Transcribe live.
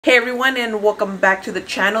Hey everyone, and welcome back to the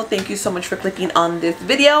channel. Thank you so much for clicking on this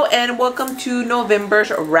video, and welcome to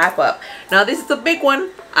November's wrap up. Now this is a big one.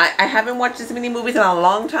 I haven't watched this many movies in a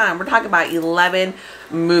long time. We're talking about 11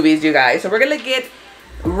 movies, you guys. So we're gonna get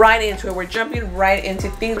right into it. We're jumping right into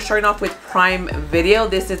things. We're starting off with Prime Video.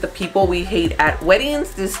 This is The People We Hate at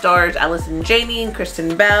Weddings. This stars Allison Janney,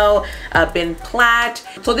 Kristen Bell, Ben Platt.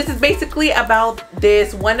 So this is basically about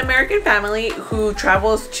this one American family who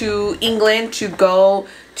travels to England to go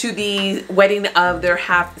to the wedding of their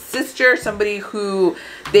half sister, somebody who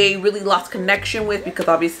they really lost connection with because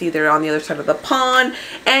obviously they're on the other side of the pond,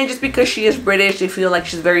 and just because she is British, they feel like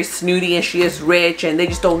she's very snooty and she is rich and they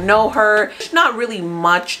just don't know her. There's not really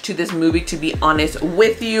much to this movie, to be honest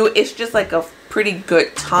with you. It's just like a pretty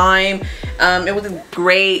good time. It wasn't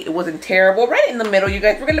great, it wasn't terrible, right in the middle, you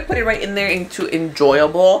guys. We're gonna put it right in there into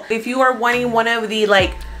enjoyable. If you are wanting one of the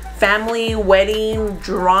like family wedding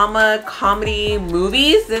drama comedy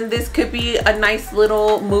movies, then this could be a nice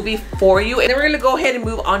little movie for you. And then we're gonna go ahead and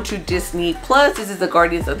move on to Disney Plus. This is the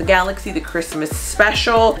Guardians of the Galaxy, the Christmas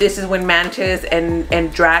special. This is when Mantis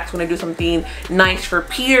and Drax want to do something nice for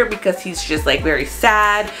Peter because he's just like very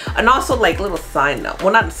sad. And also, like, little side note,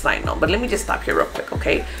 well, not a side note, but let me just stop here real quick,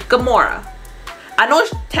 okay? Gamora, I know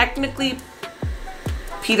technically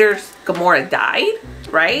Peter's Gamora died,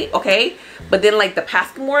 right? Okay, but then like the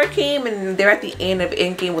past Gamora came and they're at the end of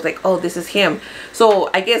Endgame was like, oh, this is him. So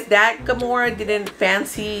I guess that Gamora didn't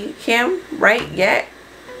fancy him right yet,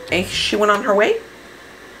 and she went on her way,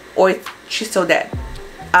 or she's still dead.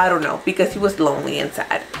 I don't know, because he was lonely and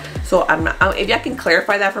sad. So I'm not, if y'all can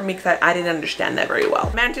clarify that for me, because I didn't understand that very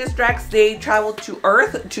well. Mantis, Drax, they traveled to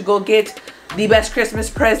Earth to go get the best Christmas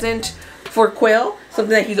present for Quill,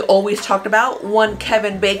 something that he's always talked about. One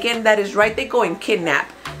Kevin Bacon. That is right, they go and kidnap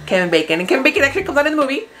Kevin Bacon, and Kevin Bacon actually comes out in the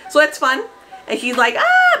movie, so that's fun. And he's like,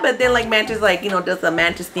 ah, but then like Mantis, like, you know, does the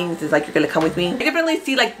Mantis things, is like, you're gonna come with me. I definitely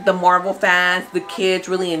see like the Marvel fans, the kids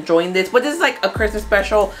really enjoying this, but this is like a Christmas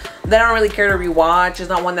special that I don't really care to rewatch. It's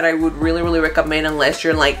not one that I would really recommend unless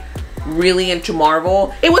you're like really into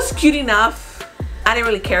Marvel. It was cute enough. I didn't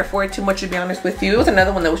really care for it too much, to be honest with you. It was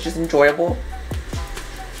another one that was just enjoyable.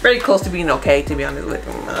 Very close to being okay, to be honest with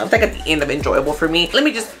you. It's like at the end of enjoyable for me. Let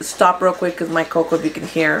me just stop real quick because my Coco, if you can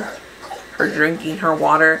hear her drinking her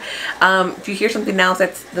water. If you hear something else,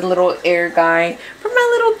 that's the little air guy from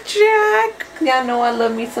my little Jack. Yeah, know I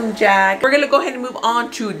love me some Jack. We're gonna go ahead and move on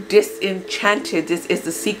to Disenchanted. This is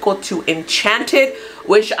the sequel to Enchanted,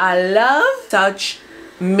 which I love. Such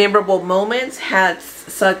memorable moments, had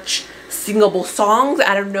such singable songs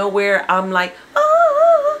out of nowhere. I'm like,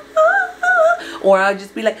 or I'll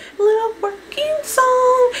just be like, little working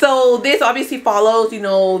song. So this obviously follows, you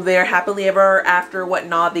know, their happily ever after,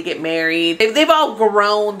 whatnot. They get married. They've all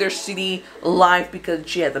grown their city life because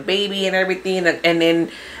she has a baby and everything. And then,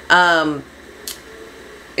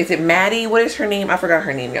 is it Maddie? What is her name? I forgot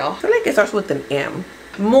her name, y'all. I feel like it starts with an M.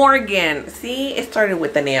 Morgan. See, it started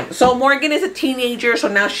with an M. So Morgan is a teenager, so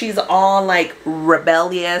now she's all like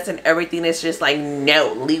rebellious and everything is just like,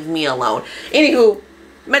 no, leave me alone. Anywho,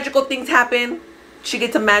 magical things happen. She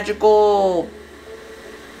gets a magical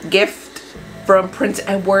gift from Prince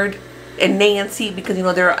Edward and Nancy, because you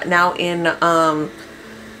know they're now in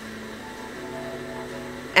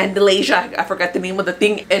Andalasia. I forgot the name of the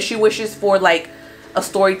thing. And she wishes for like a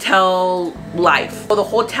storytell life. So the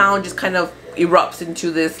whole town just kind of erupts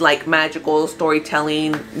into this like magical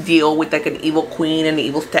storytelling deal with like an evil queen and an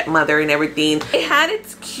evil stepmother and everything. It had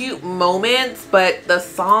its cute moments, but the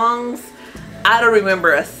songs, I don't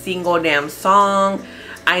remember a single damn song.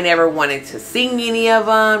 I never wanted to sing any of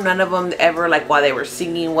them. None of them ever, like while they were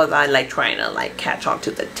singing, was I like trying to like catch on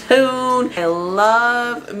to the tune. I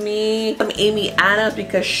love me some Amy Adams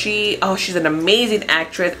because she's an amazing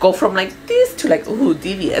actress. Go from like this to like, ooh,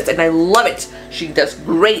 devious, and I love it. She does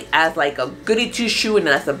great as like a goody two shoe and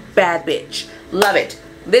as a bad bitch. Love it.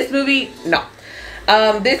 This movie, no.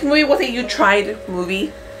 This movie was a You Tried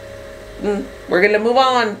movie. We're gonna move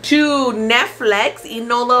on to Netflix,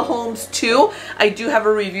 Enola Holmes 2. I do have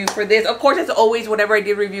a review for this. Of course, as always, whatever I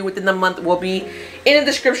did review within the month will be in the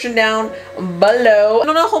description down below.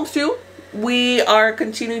 Enola Holmes 2. We are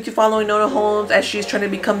continuing to follow Enola Holmes as she's trying to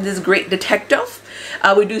become this great detective.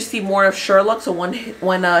 We do see more of Sherlock, so one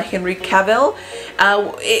Henry Cavill.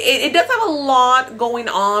 It does have a lot going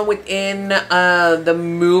on within the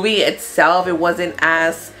movie itself. It wasn't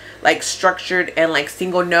as like structured and like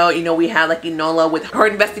single note. You know, we have like Enola with her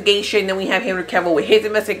investigation, then we have Henry Cavill with his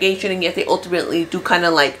investigation, and yes, they ultimately do kind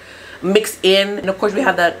of like mix in. And of course we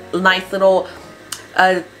have that nice little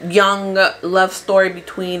young love story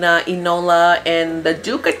between Enola and the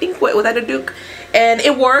Duke, I think. Was that a Duke? And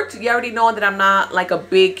it worked. You already know that I'm not like a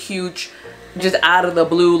big, huge, just out of the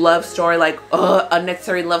blue love story, like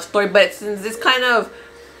unnecessary love story. But since this kind of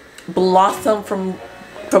blossomed from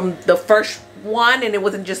the first one, and it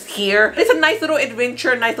wasn't just here, it's a nice little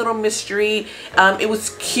adventure, nice little mystery. It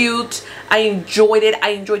was cute. I enjoyed it. I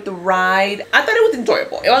enjoyed the ride. I thought it was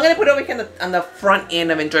enjoyable. I'm gonna put it over here on the front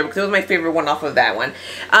end of enjoyable because it was my favorite one off of that one.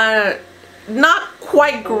 Not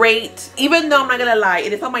quite great, even though I'm not gonna lie,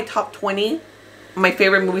 it is on my top 20 my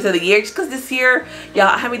favorite movies of the year, just because this year,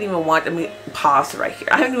 yeah, I haven't even watched, I mean, pause right here,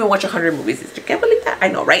 I haven't even watched 100 movies this year. Can't believe that. I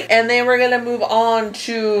know, right? And then we're gonna move on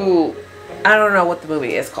to, I don't know what the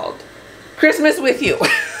movie is called. Christmas With You.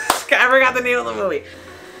 I forgot the name of the movie.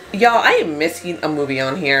 Y'all, I am missing a movie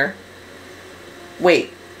on here.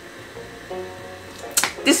 Wait,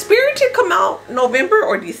 did Spirited come out November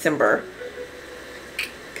or December?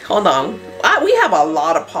 Hold on. We have a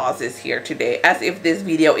lot of pauses here today, as if this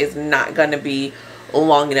video is not gonna be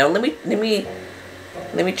long enough. Let me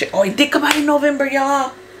check. Oh, it did come out in November,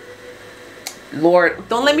 y'all. Lord,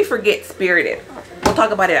 don't let me forget Spirited. We'll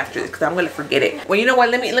talk about it after this because I'm gonna forget it. Well, you know what?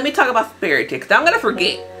 Let me talk about Spirited because I'm gonna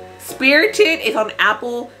forget. Spirited is on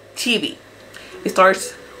Apple TV. It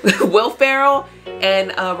stars Will Ferrell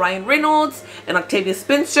and Ryan Reynolds and Octavia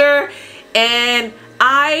Spencer, and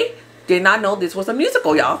I did not know this was a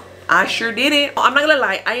musical, y'all. I sure didn't. I'm not gonna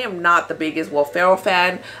lie, I am not the biggest Will Ferrell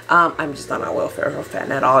fan. I'm just not a Will Ferrell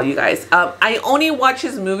fan at all, you guys. I only watch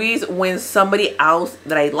his movies when somebody else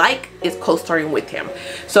that I like is co-starring with him.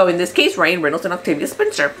 So in this case, Ryan Reynolds and Octavia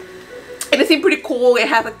Spencer. And it seemed pretty cool. It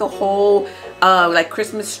had like the whole like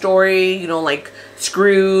Christmas story, you know, like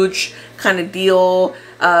Scrooge kind of deal.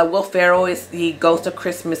 Will Ferrell is the ghost of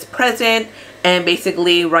Christmas Present, and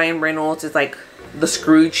basically Ryan Reynolds is like the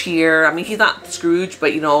Scrooge here. I mean, he's not Scrooge,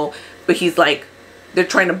 but you know, but he's like, they're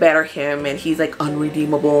trying to better him, and he's like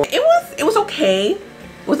unredeemable. It was okay.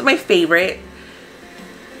 It wasn't my favorite.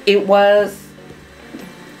 It was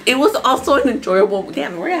also an enjoyable,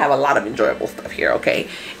 damn, we're gonna have a lot of enjoyable stuff here, okay?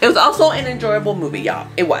 It was also an enjoyable movie, y'all.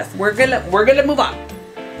 It was. We're gonna move on.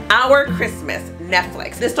 Our Christmas,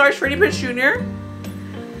 Netflix. This stars Freddie Prinze Jr.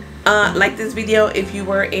 Like this video if you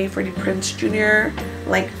were a Freddie Prinze Jr.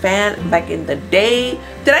 like fan back in the day.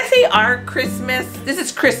 Did I say Our Christmas? This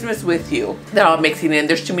is Christmas With You. They're all mixing in.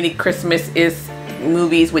 There's too many Christmas-is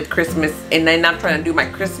movies with Christmas, and I'm not trying to do my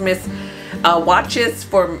Christmas watches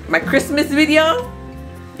for my Christmas video.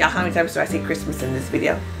 Y'all, how many times do I say Christmas in this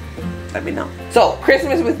video? Let me know. So,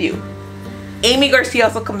 Christmas With You. Amy Garcia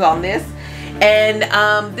also comes on this. And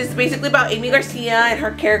this is basically about Amy Garcia and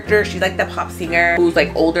her character. She's like the pop singer who's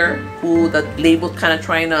like older, who the label's kind of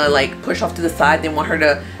trying to like push off to the side. They want her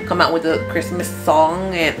to come out with a Christmas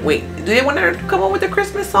song. And wait, do they want her to come out with a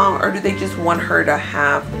Christmas song, or do they just want her to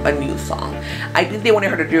have a new song? I think they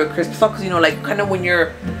wanted her to do a Christmas song because, you know, like kind of when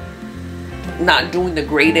you're not doing the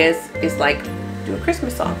greatest, it's like do a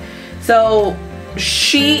Christmas song. So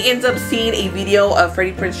she ends up seeing a video of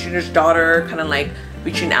Freddie Prinze Jr.'s daughter kind of like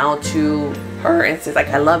reaching out to her and says like,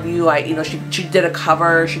 I love you. You know, she did a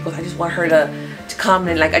cover. She goes, I just want her to come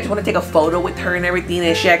and like, I just want to take a photo with her and everything.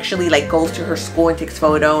 And she actually like goes to her school and takes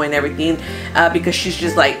photo and everything because she's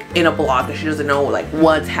just like in a block and she doesn't know like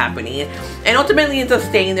what's happening. And ultimately ends up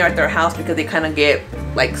staying there at their house because they kind of get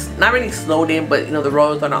like not really slowed in, but you know, the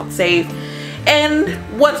roads are not safe. And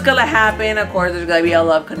what's gonna happen? Of course, there's gonna be a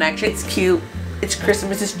love connection. It's cute. It's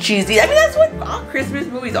Christmas. It's cheesy. I mean, that's what all Christmas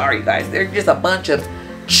movies are, you guys. They're just a bunch of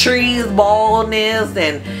trees, ballness,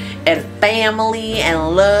 and family,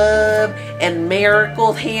 and love, and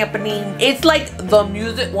miracles happening. It's like the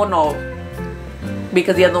music. Well, no,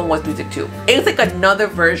 because the other one was music too. It's like another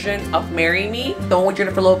version of Marry Me, the one with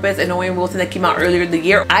Jennifer Lopez and Owen Wilson that came out earlier in the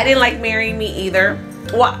year. I didn't like Marry Me either.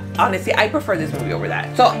 Well, honestly, I prefer this movie over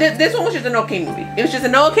that. So this one was just an okay movie. It was just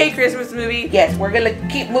an okay Christmas movie. Yes, we're gonna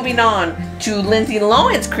keep moving on to Lindsay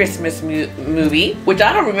Lohan's Christmas movie, which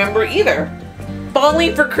I don't remember either.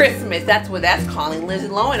 Falling for Christmas, that's what that's calling. Lindsay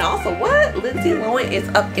Lohan also, what? Lindsay Lohan is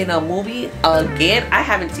up in a movie again. I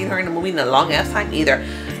haven't seen her in a movie in a long ass time either.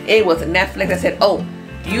 It was Netflix that said, oh,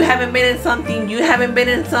 you haven't been in something, you haven't been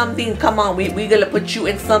in something, come on, we gonna put you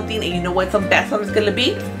in something, and you know what that something's gonna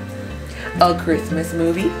be? A Christmas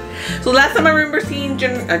movie. So last time I remember seeing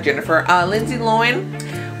Lindsay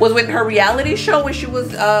Lohan was with her reality show when she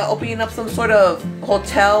was opening up some sort of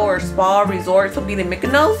hotel or spa resort, something in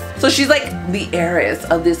Mykonos. So she's like the heiress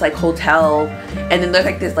of this like hotel, and then there's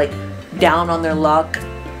like this like down on their luck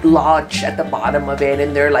lodge at the bottom of it,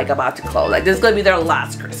 and they're like about to close. Like this is gonna be their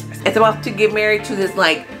last Christmas. It's about to get married to this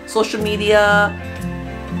like social media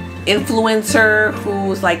influencer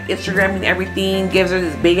who's like Instagramming everything, gives her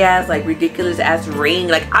this big ass, like ridiculous ass ring.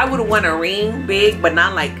 Like I would want a ring big, but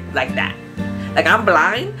not like that. Like I'm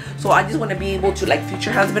blind, so I just want to be able to, like,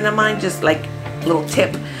 future husband of mine, just like little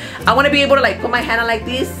tip, I want to be able to like put my hand on like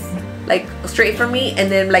this, like straight for me, and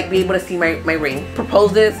then like be able to see my ring.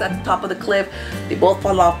 Propose this at the top of the cliff, they both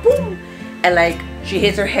fall off, boom, and like she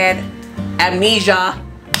hits her head. Amnesia,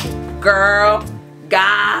 girl,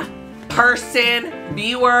 guy, person,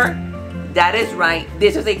 viewer, that is right.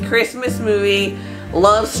 This is a Christmas movie,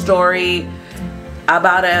 love story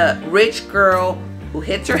about a rich girl who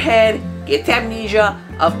hits her head, gets amnesia.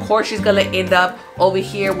 Of course she's gonna end up over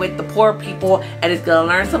here with the poor people, and is gonna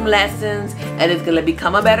learn some lessons, and is gonna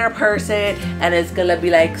become a better person, and it's gonna be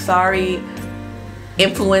like, sorry,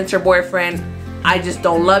 influencer boyfriend, I just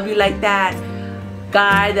don't love you like that.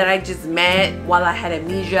 Guy that I just met while I had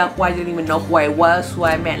amnesia, who I didn't even know who I was, who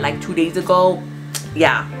I met like 2 days ago.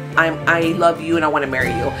 Yeah, I love you and I want to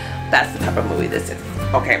marry you. That's the type of movie this is.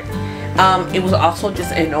 Okay. It was also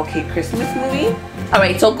just an okay Christmas movie.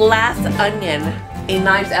 Alright, so Glass Onion, a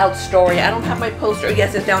Knives Out story. I don't have my poster.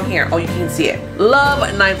 Yes, it's down here. Oh, you can see it. Love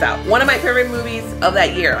Knives Out. One of my favorite movies of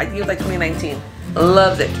that year. I think it was like 2019.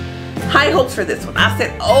 Loves it. High hopes for this one. I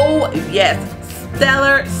said, oh yes.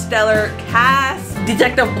 Stellar cast.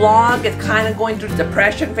 Detective Blanc is kind of going through the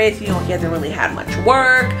depression phase. You know, he hasn't really had much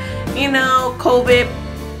work. You know, COVID,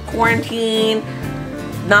 quarantine,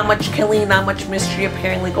 not much killing, not much mystery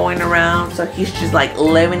apparently going around. So he's just like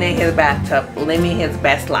living in his bathtub, living his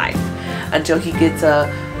best life until he gets a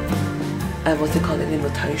what's it called, an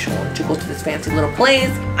invitation to go to this fancy little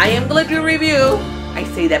place. I am gonna do a review. I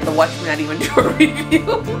say that, but watch me not even do a review.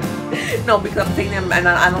 No, because I'm saying them and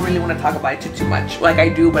I don't really want to talk about it too much. Like I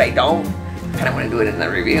do, but I don't. I kind of want to do it in the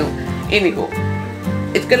review. Anywho,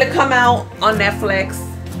 it's gonna come out on Netflix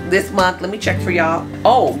this month. Let me check for y'all.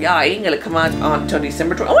 Oh yeah, it ain't gonna come out until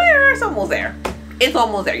December 12th. Oh yeah, it's almost there. It's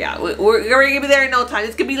almost there. Yeah, we're gonna be there in no time.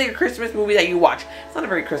 This could be like a Christmas movie that you watch. It's not a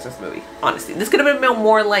very Christmas movie, honestly. This could have been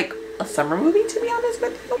more like a summer movie, to be honest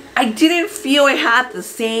with you. I didn't feel it had the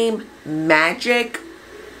same magic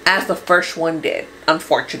as the first one did,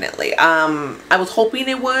 unfortunately. I was hoping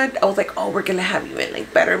it would. I was like, oh, we're gonna have even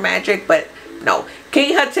like better magic, but no.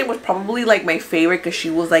 Kate Hudson was probably like my favorite because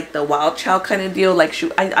she was like the wild child kind of deal. Like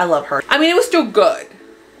I love her. I mean, it was still good.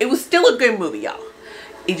 It was still a good movie, y'all.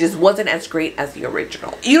 It just wasn't as great as the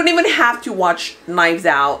original. You don't even have to watch Knives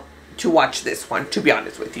Out to watch this one, to be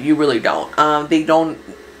honest with you. You really don't. They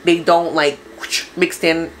don't like mixed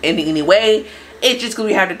in any way. It's just because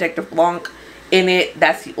we have Detective Blanc in it.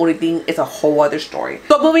 That's the only thing. It's a whole other story.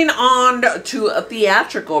 So moving on to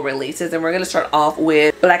theatrical releases, and we're gonna start off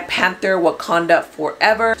with Black Panther: Wakanda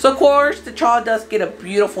Forever. So of course the child does get a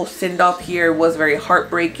beautiful send-off here. It was very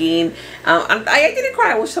heartbreaking. I didn't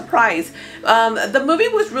cry. I was surprised. The movie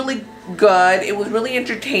was really good. It was really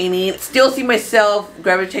entertaining. Still see myself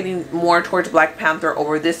gravitating more towards Black Panther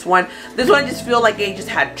over this one. This one I just feel like it just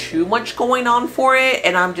had too much going on for it,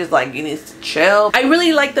 and I'm just like, you need to chill. I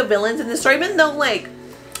really like the villains in this story, even though like,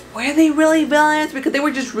 were they really villains? Because they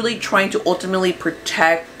were just really trying to ultimately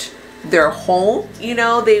protect their home. You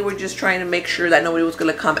know, they were just trying to make sure that nobody was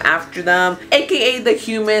going to come after them, aka the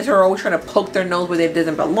humans who are always trying to poke their nose where it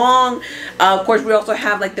doesn't belong. Of course, we also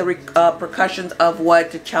have like the repercussions of what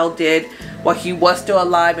T'Challa did while he was still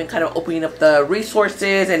alive, and kind of opening up the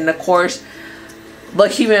resources, and of course the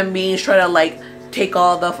human beings try to like take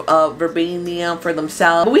all the vibranium for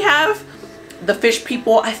themselves. But we have the fish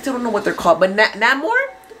people. I still don't know what they're called, but Namor,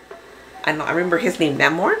 I remember his name,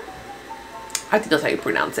 Namor. I think that's how you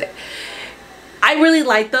pronounce it. I really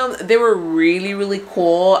like them. They were really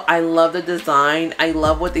cool. I love the design. I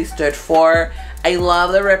love what they stood for. I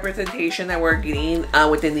love the representation that we're getting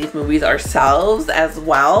within these movies ourselves as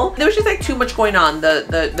well. There was just like too much going on.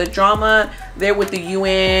 The drama there with the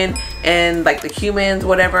UN and like the humans,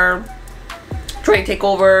 whatever, trying to take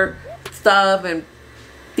over stuff and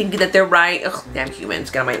thinking that they're right. Ugh, damn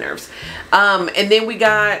humans, get on my nerves. And then we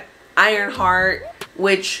got Ironheart,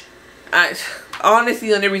 which honestly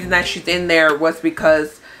the only reason that she's in there was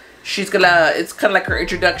because it's kind of like her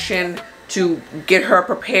introduction to get her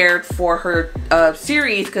prepared for her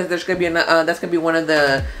series, because there's gonna be that's gonna be one of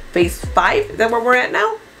the phase 5. Is that where we're at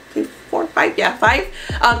now? Phase 4, 5, yeah,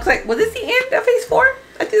 5. Like, was this the end of phase 4?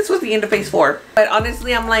 I think this was the end of phase 4. But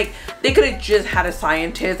honestly, I'm like, they could have just had a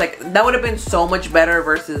scientist. Like, that would have been so much better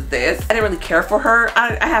versus this. I didn't really care for her.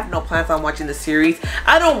 I have no plans on watching the series.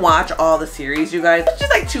 I don't watch all the series, you guys. It's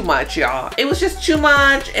just like too much, y'all. It was just too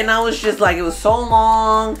much, and I was just like, it was so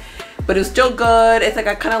long, but it was still good. It's like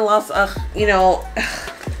I kind of lost, you know,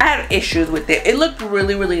 I had issues with it. It looked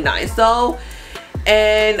really nice though.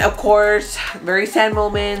 And of course, very sad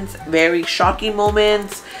moments, very shocking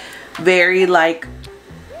moments, very like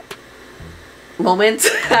moments.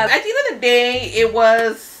 At the end of the day, it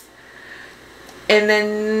was, and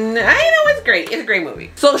then I know it's great. It's a great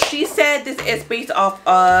movie. So she said this is based off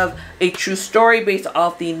of a true story, based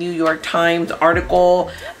off the New York Times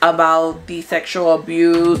article about the sexual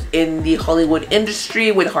abuse in the Hollywood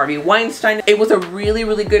industry with Harvey Weinstein. It was a really,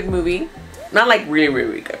 really good movie. Not like really,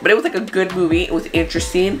 really good, but it was like a good movie. It was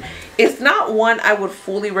interesting. It's not one I would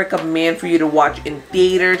fully recommend for you to watch in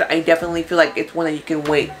theaters. I definitely feel like it's one that you can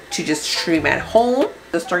wait to just stream at home.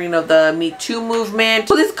 The starting of the Me Too movement.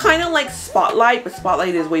 So this kind of like Spotlight, but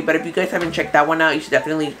Spotlight is way better. If you guys haven't checked that one out, you should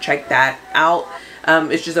definitely check that out.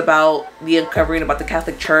 It's just about the uncovering about the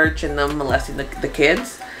Catholic Church and them molesting the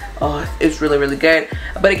kids. Oh, it's really, really good.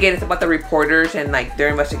 But again, it's about the reporters and like their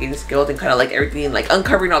investigating skills and kind of like everything, like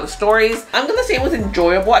uncovering all the stories. I'm gonna say it was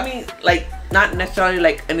enjoyable. I mean, like not necessarily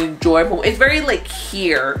like an enjoyable, it's very like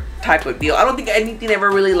here type of deal. I don't think anything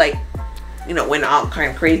ever really like, you know, went out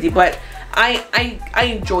kind of crazy, but I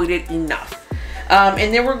enjoyed it enough.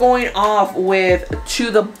 And then we're going off with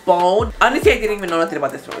To the Bone. Honestly, I didn't even know nothing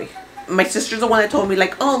about this movie. My sister's the one that told me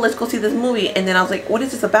like, oh, let's go see this movie. And then I was like, what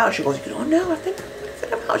is this about? She goes, you don't know. I think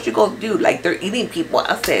about. She goes, dude, like they're eating people.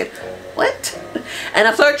 I said, what? And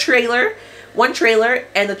I saw a trailer, one trailer,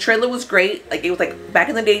 and the trailer was great. Like it was like back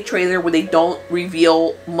in the day trailer where they don't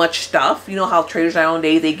reveal much stuff. You know how trailers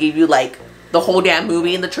nowadays, they give you like the whole damn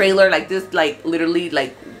movie in the trailer. Like this, like literally,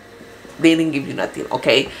 like they didn't give you nothing.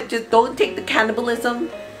 Okay, just don't take the cannibalism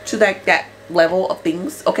to that level of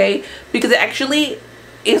things. Okay, because it actually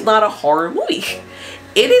is not a horror movie.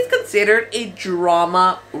 It is considered a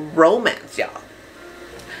drama romance, y'all.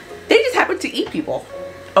 They just happen to eat people,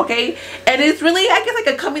 okay? And it's really, I guess,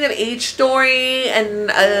 like a coming of age story and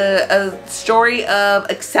a story of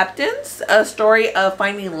acceptance, a story of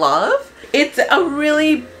finding love. It's a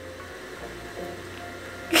really,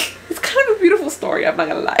 it's kind of a beautiful story, I'm not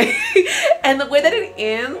gonna lie. And the way that it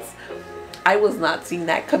ends, I was not seeing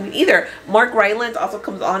that coming either. Mark Rylance also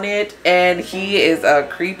comes on it, and he is a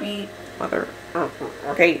creepy mother.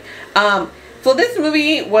 Okay. So this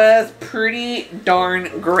movie was pretty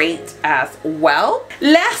darn great as well.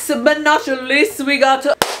 Last but not least, we got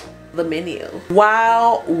to The Menu.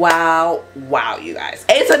 Wow, wow, wow, you guys.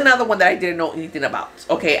 It's another one that I didn't know anything about.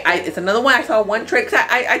 Okay, it's another one. I saw one trailer.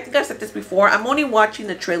 I think I've said this before. I'm only watching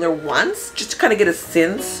the trailer once just to kind of get a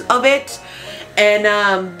sense of it.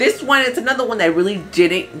 And this one, it's another one that really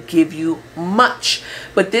didn't give you much.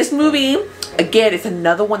 But this movie, again, it's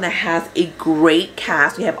another one that has a great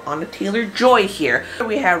cast. We have Anna Taylor-Joy here.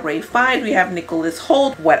 We have Ray Fiennes. We have Nicholas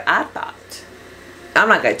Hoult. What I thought. I'm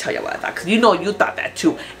not going to tell you what I thought, because you know you thought that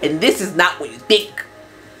too. And this is not what you think.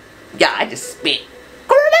 Yeah, I just spit.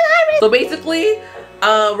 So basically,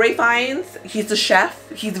 Ray Fiennes, he's the chef.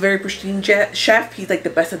 He's a very prestige chef. He's like the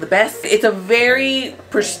best of the best. It's a very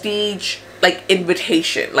prestige like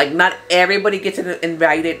invitation. Like not everybody gets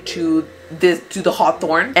invited to the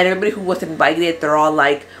Hawthorne, and everybody who was invited, they're all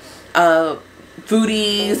like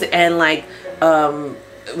foodies and like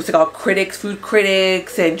what's it called, critics, food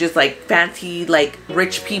critics, and just like fancy like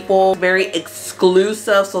rich people, very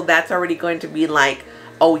exclusive. So that's already going to be like,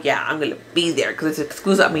 oh yeah, I'm gonna be there because it's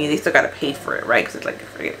exclusive. I mean, they still gotta pay for it, right? Because it's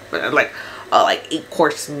like like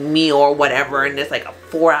 8-course meal or whatever, and it's like a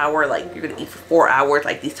 4-hour, like you're gonna eat for 4 hours,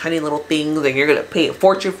 like these tiny little things, and you're gonna pay a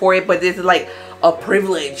fortune for it. But this is like a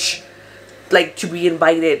privilege, like to be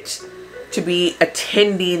invited to be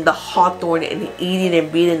attending the Hawthorne and eating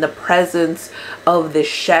and being in the presence of the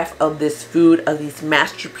chef, of this food, of these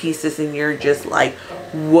masterpieces, and you're just like,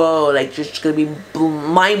 whoa, like just gonna be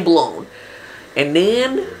mind blown. And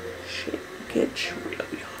then shit gets real,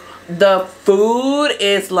 y'all. The food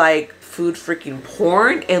is like food freaking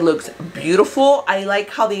porn. It looks beautiful. I like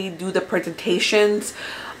how they do the presentations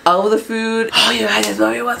of the food. Oh, you guys, this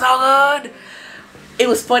movie was so good. It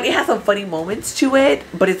was fun. It has some funny moments to it,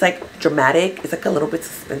 but it's like dramatic. It's like a little bit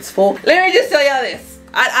suspenseful. Let me just tell y'all this.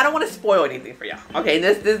 I don't want to spoil anything for y'all. Okay,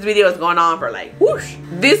 this video is going on for like whoosh.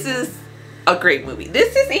 This is a great movie.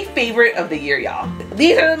 This is a favorite of the year, y'all.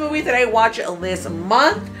 These are the movies that I watch this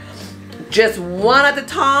month. Just one at the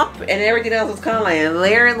top, and everything else is kind of like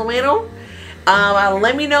there in the middle.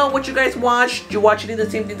 Let me know what you guys watched. Do you watch any of the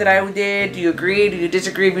same thing that I did? Do you agree? Do you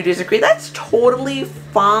disagree? If you disagree, that's totally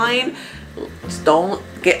fine. Just don't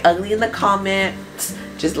get ugly in the comments.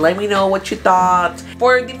 Just let me know what you thought.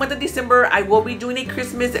 For the month of December, I will be doing a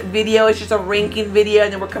Christmas video. It's just a ranking video,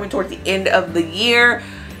 and then we're coming towards the end of the year.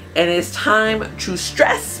 And it's time to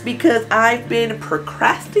stress because I've been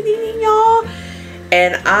procrastinating, y'all.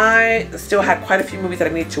 and I still had quite a few movies that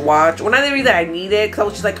I needed to watch. Well, not really that I needed, because I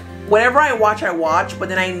was just like, whatever I watch, but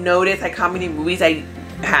then I noticed like how many movies I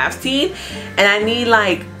have seen, and I need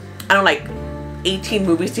like, I don't know, like 18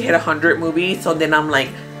 movies to hit 100 movies. So then I'm like,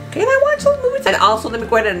 can I watch those movies? And also, let me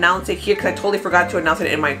go ahead and announce it here, because I totally forgot to announce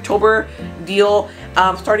it in my October deal.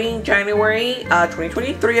 Starting January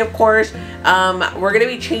 2023, of course, we're gonna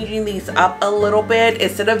be changing these up a little bit.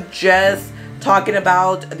 Instead of just talking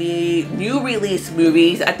about the new release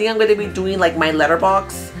movies, I think I'm gonna be doing like my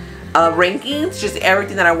letterbox rankings, just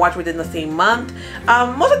everything that I watch within the same month.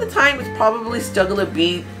 Most of the time it's probably still gonna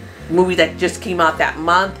be movies that just came out that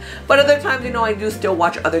month, but other times, you know, I do still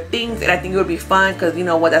watch other things, and I think it would be fun because, you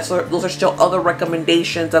know what, those are still other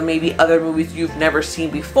recommendations of maybe other movies you've never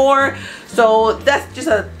seen before. So that's just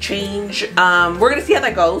a change. We're gonna see how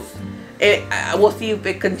that goes. We'll see if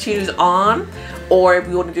it continues on, or if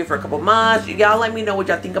we want to do it for a couple months. Y'all let me know what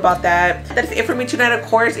y'all think about that. That's it for me tonight. Of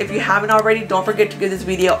course, if you haven't already, don't forget to give this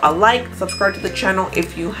video a like, subscribe to the channel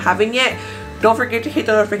if you haven't yet. Don't forget to hit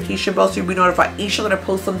the notification bell so you'll be notified each time that I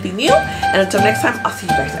post something new. And until next time, I'll see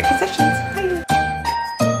you guys at concessions.